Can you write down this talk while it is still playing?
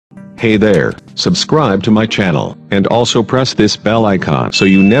Hey there, subscribe to my channel, and also press this bell icon so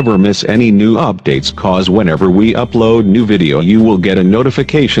you never miss any new updates, cause whenever we upload new video you will get a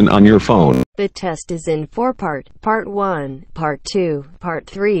notification on your phone. The test is in 4 parts, Part 1, Part 2, Part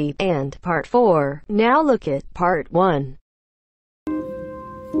 3, and Part 4. Now look at Part 1.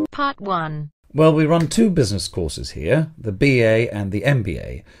 Part 1. Well, we run 2 business courses here, the BA and the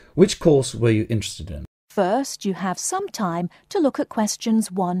MBA. Which course were you interested in? First, you have some time to look at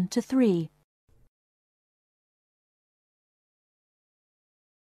questions 1 to 3.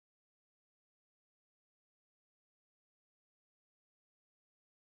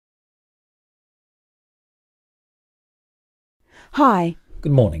 Hi.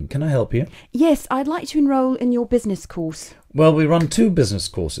 Good morning. Can I help you? Yes, I'd like to enrol in your business course. Well, we run 2 business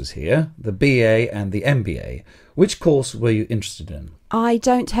courses here, the BA and the MBA. Which course were you interested in? I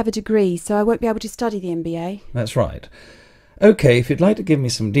don't have a degree, so I won't be able to study the MBA. That's right. Okay, if you'd like to give me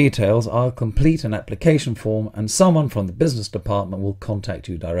some details, I'll complete an application form and someone from the business department will contact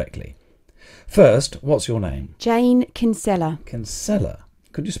you directly. First, what's your name? Jane Kinsella. Kinsella.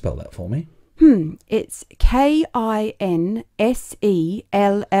 Could you spell that for me? It's Kinsella.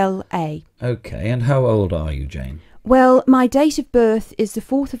 Okay, and how old are you, Jane? Well, my date of birth is the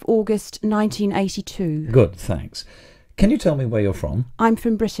 4th of August 1982. Good, thanks. Can you tell me where you're from? I'm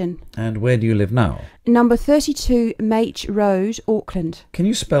from Britain. And where do you live now? Number 32 Maich Road, Auckland. Can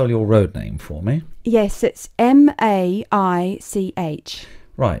you spell your road name for me? Yes, it's M-A-I-C-H.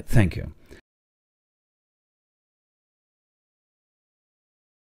 Right, thank you.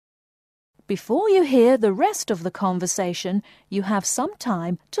 Before you hear the rest of the conversation, you have some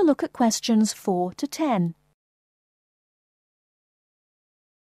time to look at questions 4 to 10.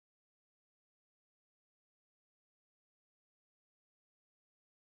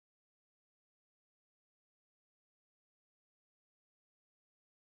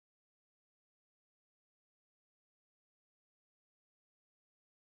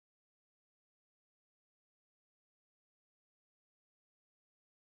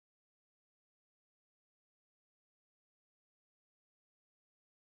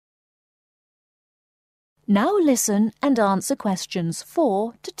 Now listen and answer questions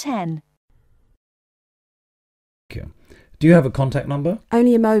 4 to 10. Thank you. Do you have a contact number?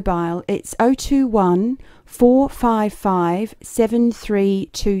 Only a mobile. It's 021 455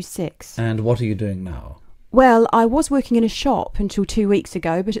 7326. And what are you doing now? Well, I was working in a shop until 2 weeks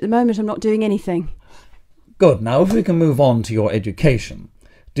ago, but at the moment I'm not doing anything. Good. Now if we can move on to your education.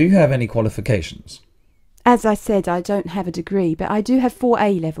 Do you have any qualifications? As I said, I don't have a degree, but I do have 4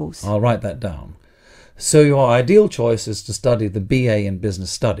 A levels. I'll write that down. So your ideal choice is to study the BA in Business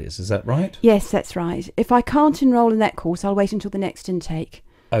Studies, is that right? Yes, that's right. If I can't enrol in that course, I'll wait until the next intake.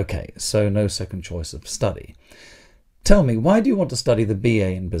 Okay, so no second choice of study. Tell me, why do you want to study the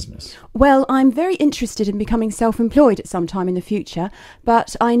BA in Business? Well, I'm very interested in becoming self-employed at some time in the future,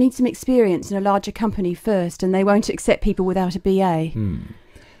 but I need some experience in a larger company first, and they won't accept people without a BA.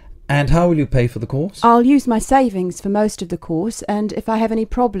 And how will you pay for the course? I'll use my savings for most of the course, and if I have any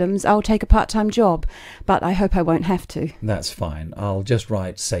problems, I'll take a part-time job, but I hope I won't have to. That's fine. I'll just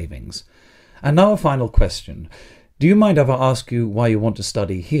write savings. And now a final question. Do you mind if I ask you why you want to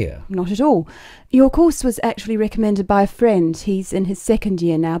study here? Not at all. Your course was actually recommended by a friend. He's in his 2nd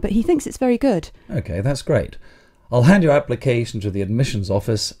year now, but he thinks it's very good. Okay, that's great. I'll hand your application to the admissions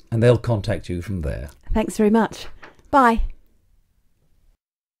office and they'll contact you from there. Thanks very much. Bye.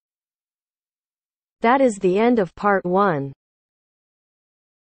 That is the end of Part 1.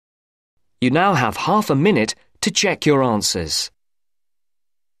 You now have half a minute to check your answers.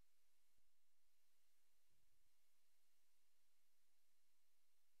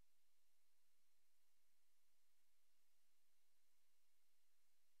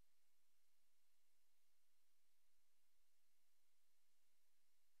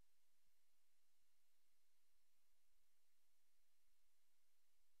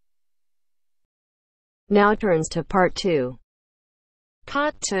 Now turns to Part 2.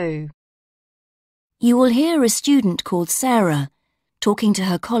 Part 2. You will hear a student called Sarah talking to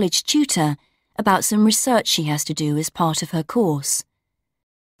her college tutor about some research she has to do as part of her course.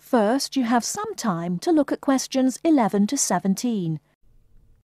 First, you have some time to look at questions 11 to 17.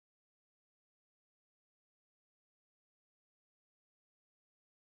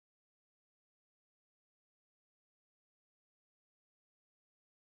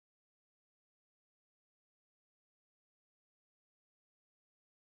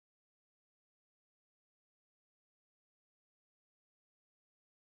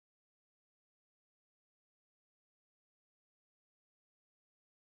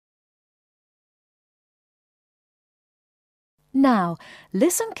 Now,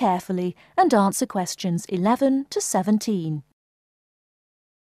 listen carefully and answer questions 11 to 17.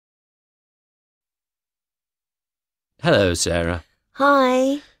 Hello, Sarah.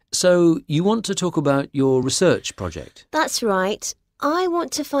 Hi. So, you want to talk about your research project? That's right. I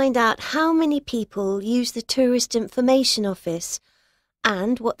want to find out how many people use the Tourist Information Office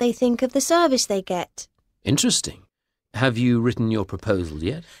and what they think of the service they get. Interesting. Have you written your proposal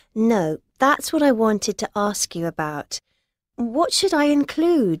yet? No, that's what I wanted to ask you about. What should I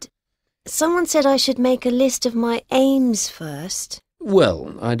include? Someone said I should make a list of my aims first.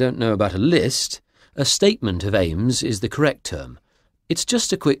 Well, I don't know about a list. A statement of aims is the correct term. It's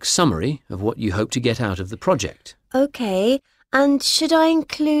just a quick summary of what you hope to get out of the project. OK, and should I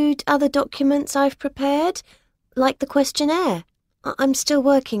include other documents I've prepared, like the questionnaire? I'm still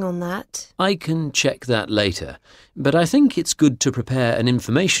working on that. I can check that later, but I think it's good to prepare an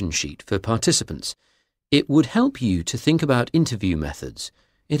information sheet for participants. It would help you to think about interview methods.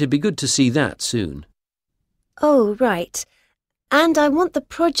 It'd be good to see that soon. Oh, right. And I want the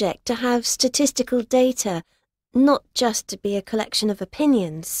project to have statistical data, not just to be a collection of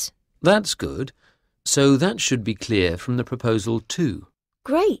opinions. That's good. So that should be clear from the proposal too.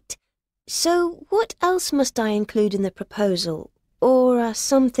 Great. So what else must I include in the proposal? Or are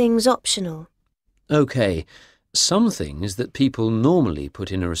some things optional? OK, some things that people normally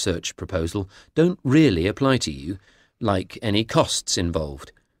put in a research proposal don't really apply to you, like any costs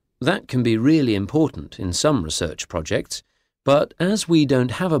involved. That can be really important in some research projects, but as we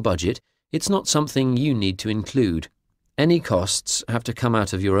don't have a budget, it's not something you need to include. Any costs have to come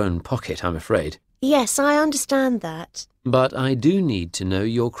out of your own pocket, I'm afraid. Yes, I understand that. But I do need to know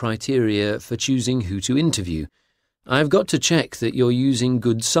your criteria for choosing who to interview. I've got to check that you're using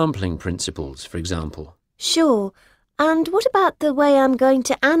good sampling principles, for example. Sure. And what about the way I'm going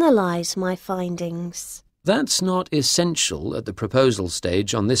to analyse my findings? That's not essential at the proposal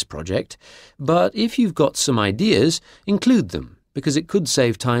stage on this project, but if you've got some ideas, include them, because it could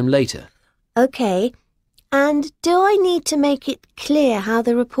save time later. OK. And do I need to make it clear how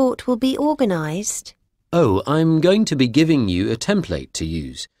the report will be organised? Oh, I'm going to be giving you a template to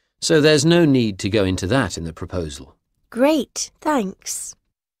use, so there's no need to go into that in the proposal. Great, thanks.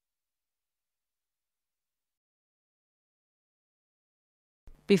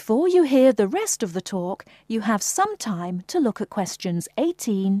 Before you hear the rest of the talk, you have some time to look at questions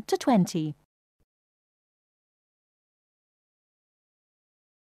 18 to 20.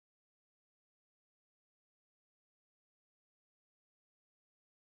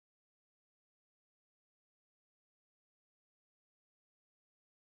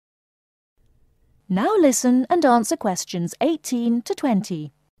 Now listen and answer questions 18 to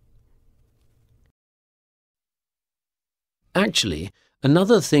 20. Actually,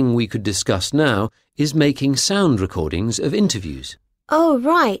 another thing we could discuss now is making sound recordings of interviews. Oh,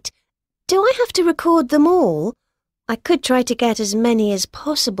 right. Do I have to record them all? I could try to get as many as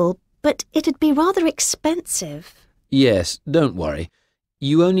possible, but it'd be rather expensive. Yes, don't worry.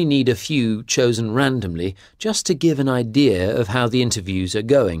 You only need a few chosen randomly just to give an idea of how the interviews are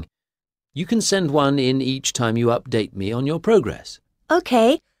going. You can send one in each time you update me on your progress.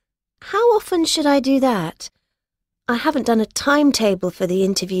 OK. How often should I do that? I haven't done a timetable for the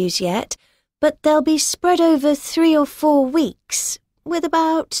interviews yet, but they'll be spread over 3 or 4 weeks, with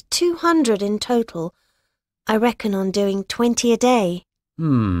about 200 in total. I reckon on doing 20 a day.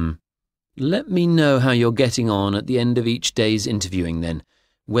 Let me know how you're getting on at the end of each day's interviewing then,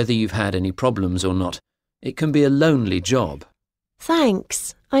 whether you've had any problems or not. It can be a lonely job.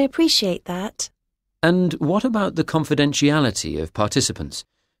 Thanks. I appreciate that. And what about the confidentiality of participants?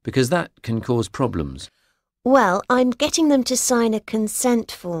 Because that can cause problems. Well, I'm getting them to sign a consent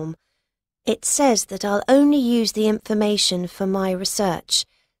form. It says that I'll only use the information for my research,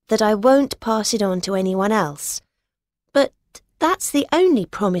 that I won't pass it on to anyone else. But that's the only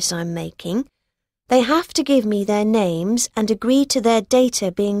promise I'm making. They have to give me their names and agree to their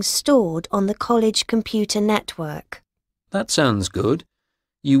data being stored on the college computer network. That sounds good.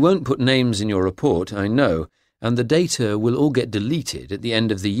 You won't put names in your report, I know, and the data will all get deleted at the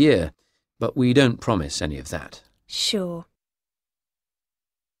end of the year, but we don't promise any of that. Sure.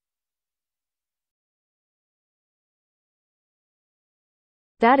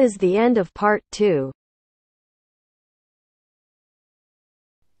 That is the end of part 2.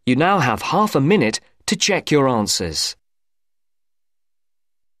 You now have half a minute to check your answers.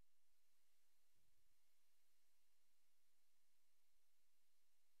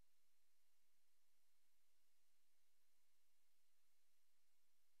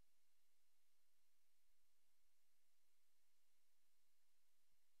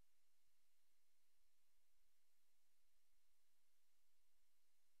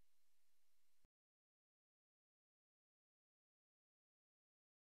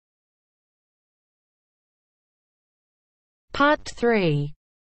 Part 3.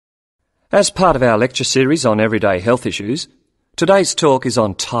 As part of our lecture series on everyday health issues, today's talk is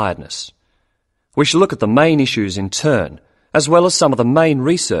on tiredness. We shall look at the main issues in turn, as well as some of the main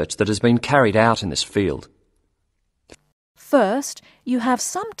research that has been carried out in this field. First, you have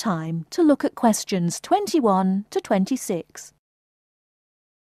some time to look at questions 21 to 26.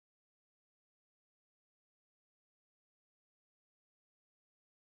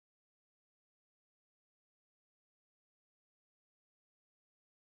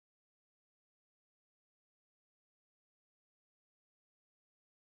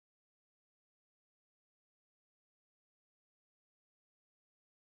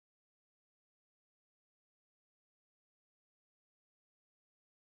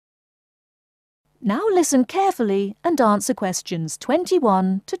 Now listen carefully and answer questions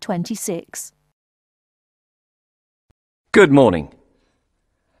 21 to 26. Good morning.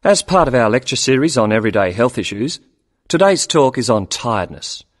 As part of our lecture series on everyday health issues, today's talk is on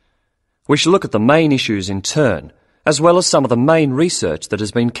tiredness. We shall look at the main issues in turn, as well as some of the main research that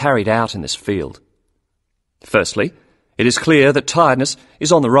has been carried out in this field. Firstly, it is clear that tiredness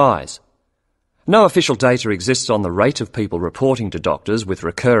is on the rise. No official data exists on the rate of people reporting to doctors with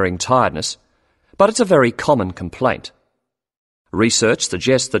recurring tiredness, but it's a very common complaint. Research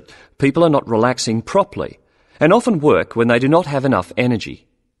suggests that people are not relaxing properly and often work when they do not have enough energy.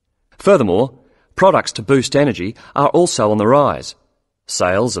 Furthermore, products to boost energy are also on the rise.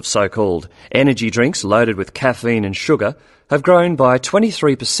 Sales of so-called energy drinks loaded with caffeine and sugar have grown by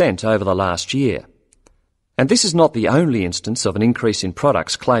 23% over the last year. And this is not the only instance of an increase in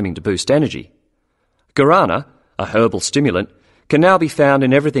products claiming to boost energy. Guarana, a herbal stimulant, can now be found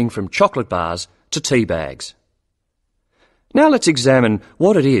in everything from chocolate bars to tea bags. Now let's examine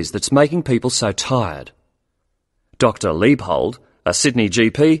what it is that's making people so tired. Dr. Liebhold, a Sydney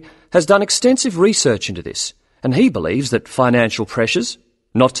GP, has done extensive research into this, and he believes that financial pressures,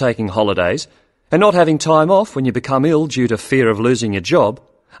 not taking holidays, and not having time off when you become ill due to fear of losing your job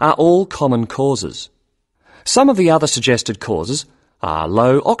are all common causes. Some of the other suggested causes are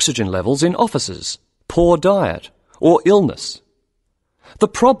low oxygen levels in offices, poor diet, or illness. The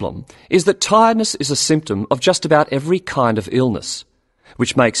problem is that tiredness is a symptom of just about every kind of illness,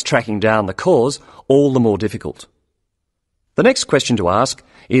 which makes tracking down the cause all the more difficult. The next question to ask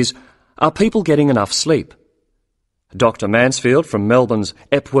is, are people getting enough sleep? Dr. Mansfield from Melbourne's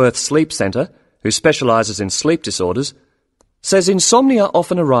Epworth Sleep Centre, who specialises in sleep disorders, says insomnia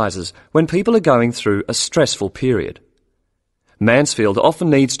often arises when people are going through a stressful period. Mansfield often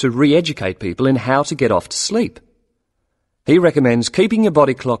needs to re-educate people in how to get off to sleep. He recommends keeping your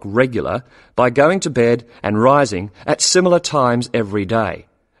body clock regular by going to bed and rising at similar times every day,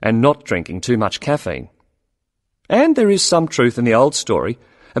 and not drinking too much caffeine. And there is some truth in the old story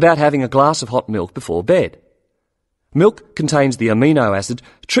about having a glass of hot milk before bed. Milk contains the amino acid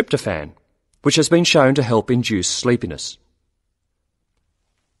tryptophan, which has been shown to help induce sleepiness.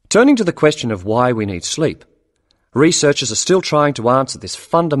 Turning to the question of why we need sleep, researchers are still trying to answer this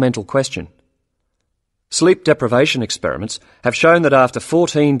fundamental question. Sleep deprivation experiments have shown that after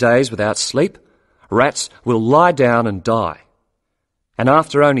 14 days without sleep, rats will lie down and die. And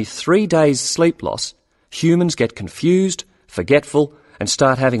after only 3 days sleep loss, humans get confused, forgetful, and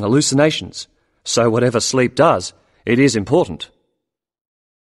start having hallucinations. So whatever sleep does, it is important.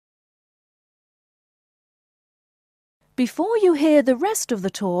 Before you hear the rest of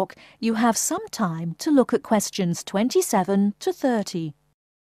the talk, you have some time to look at questions 27 to 30.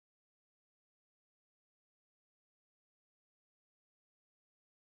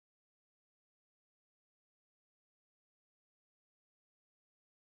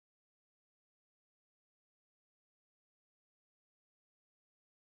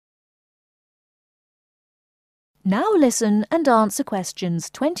 Now listen and answer questions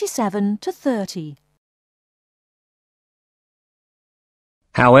 27 to 30.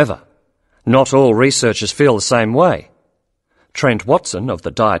 However, not all researchers feel the same way. Trent Watson of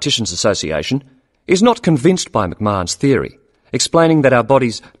the Dietitians Association is not convinced by McMahon's theory, explaining that our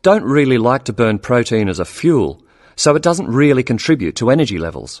bodies don't really like to burn protein as a fuel, so it doesn't really contribute to energy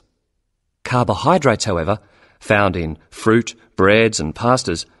levels. Carbohydrates, however, found in fruit, breads and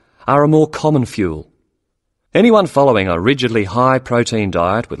pastas, are a more common fuel. Anyone following a rigidly high-protein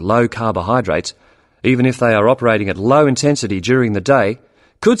diet with low carbohydrates, even if they are operating at low intensity during the day,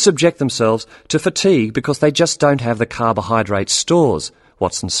 could subject themselves to fatigue because they just don't have the carbohydrate stores,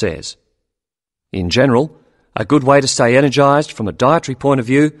 Watson says. In general, a good way to stay energised from a dietary point of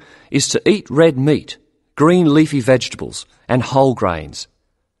view is to eat red meat, green leafy vegetables and whole grains.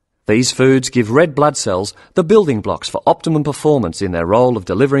 These foods give red blood cells the building blocks for optimum performance in their role of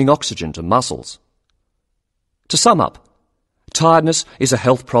delivering oxygen to muscles. To sum up, Tiredness is a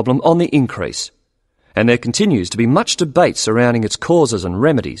health problem on the increase, and there continues to be much debate surrounding its causes and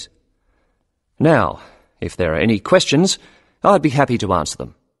remedies. Now, if there are any questions, I'd be happy to answer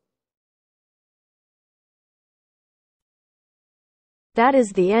them. That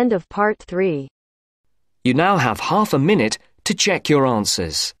is the end of part 3. You now have half a minute to check your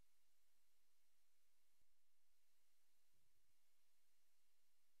answers.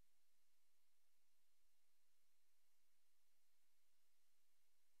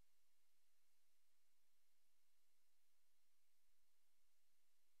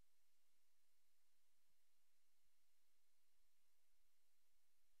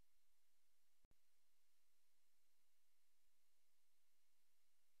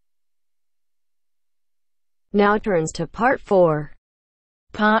 Now turns to part 4.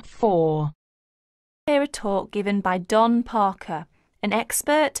 Part 4. Hear a talk given by Don Parker, an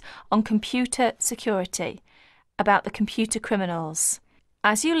expert on computer security, about the computer criminals.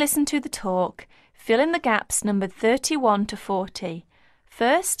 As you listen to the talk, fill in the gaps numbered 31 to 40.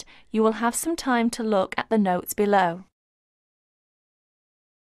 First, you will have some time to look at the notes below.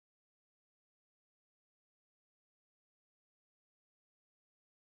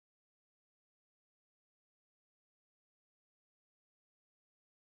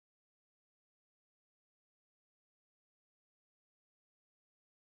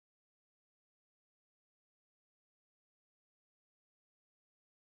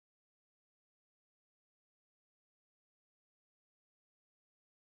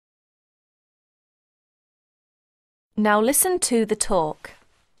 Now listen to the talk.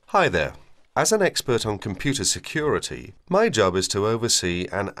 Hi there. As an expert on computer security, my job is to oversee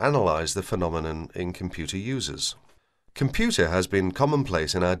and analyse the phenomenon in computer users. Computer has been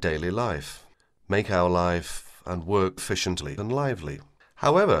commonplace in our daily life, make our life and work efficiently and lively.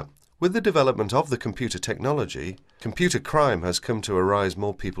 However, with the development of the computer technology, computer crime has come to arise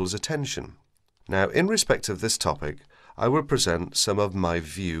more people's attention. Now, in respect of this topic, I will present some of my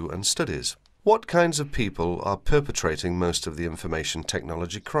view and studies. What kinds of people are perpetrating most of the information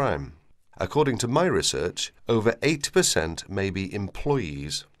technology crime? According to my research, over 80% may be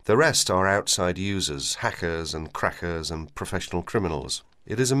employees. The rest are outside users, hackers and crackers and professional criminals.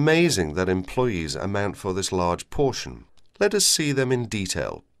 It is amazing that employees amount for this large portion. Let us see them in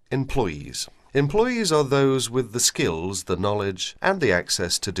detail. Employees. Employees are those with the skills, the knowledge and the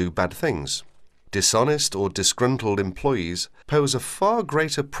access to do bad things. Dishonest or disgruntled employees pose a far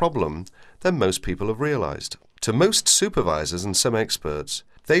greater problem than most people have realized. To most supervisors and some experts,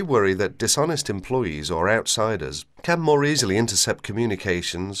 they worry that dishonest employees or outsiders can more easily intercept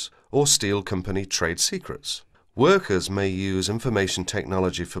communications or steal company trade secrets. Workers may use information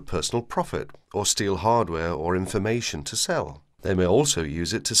technology for personal profit or steal hardware or information to sell. They may also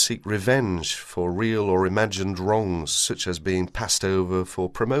use it to seek revenge for real or imagined wrongs, such as being passed over for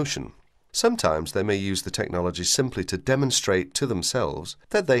promotion. Sometimes they may use the technology simply to demonstrate to themselves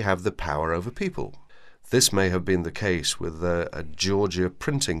that they have the power over people. This may have been the case with a Georgia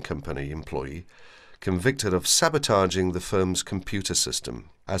printing company employee convicted of sabotaging the firm's computer system.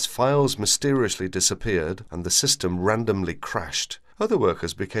 As files mysteriously disappeared and the system randomly crashed, other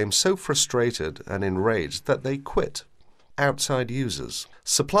workers became so frustrated and enraged that they quit. Outside users.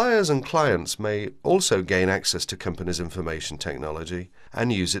 Suppliers and clients may also gain access to companies' information technology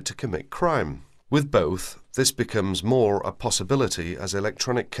and use it to commit crime. With both, this becomes more a possibility as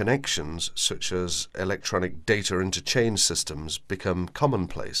electronic connections, such as electronic data interchange systems, become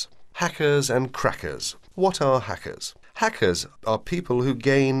commonplace. Hackers and crackers. What are hackers? Hackers are people who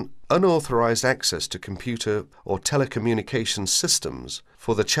gain unauthorized access to computer or telecommunications systems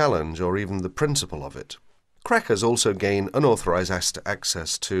for the challenge or even the principle of it. Crackers also gain unauthorized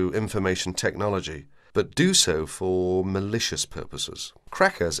access to information technology, but do so for malicious purposes.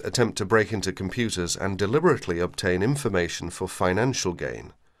 Crackers attempt to break into computers and deliberately obtain information for financial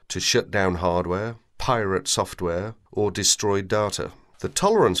gain, to shut down hardware, pirate software, or destroy data. The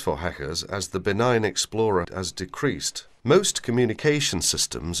tolerance for hackers as the benign explorer has decreased. Most communication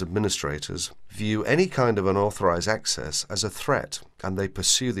systems administrators view any kind of unauthorized access as a threat, and they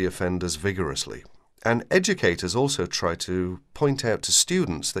pursue the offenders vigorously. And educators also try to point out to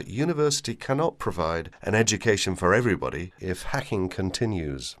students that university cannot provide an education for everybody if hacking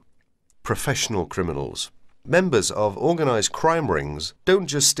continues. Professional criminals. Members of organized crime rings don't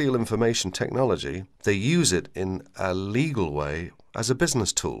just steal information technology, they use it in a legal way as a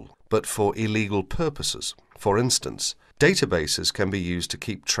business tool, but for illegal purposes. For instance, databases can be used to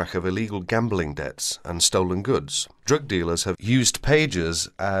keep track of illegal gambling debts and stolen goods. Drug dealers have used pages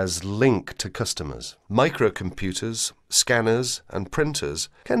as link to customers. Microcomputers, scanners and printers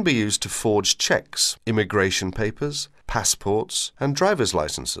can be used to forge checks, immigration papers, passports, and driver's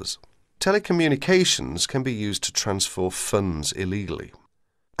licenses. Telecommunications can be used to transfer funds illegally.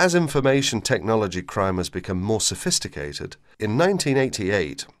 As information technology crime has become more sophisticated, in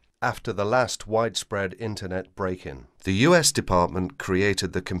 1988, after the last widespread internet break-in, the US Department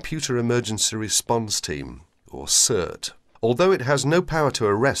created the Computer Emergency Response Team, or CERT. Although it has no power to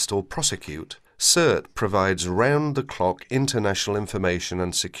arrest or prosecute, CERT provides round-the-clock international information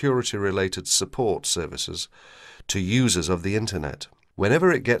and security-related support services to users of the Internet.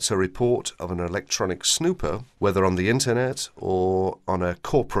 Whenever it gets a report of an electronic snooper, whether on the Internet or on a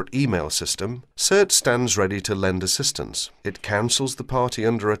corporate email system, CERT stands ready to lend assistance. It counsels the party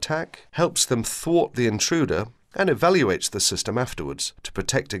under attack, helps them thwart the intruder, and evaluates the system afterwards to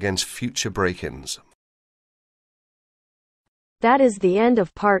protect against future break-ins. That is the end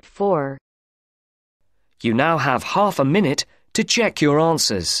of part 4. You now have half a minute to check your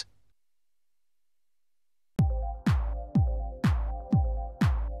answers.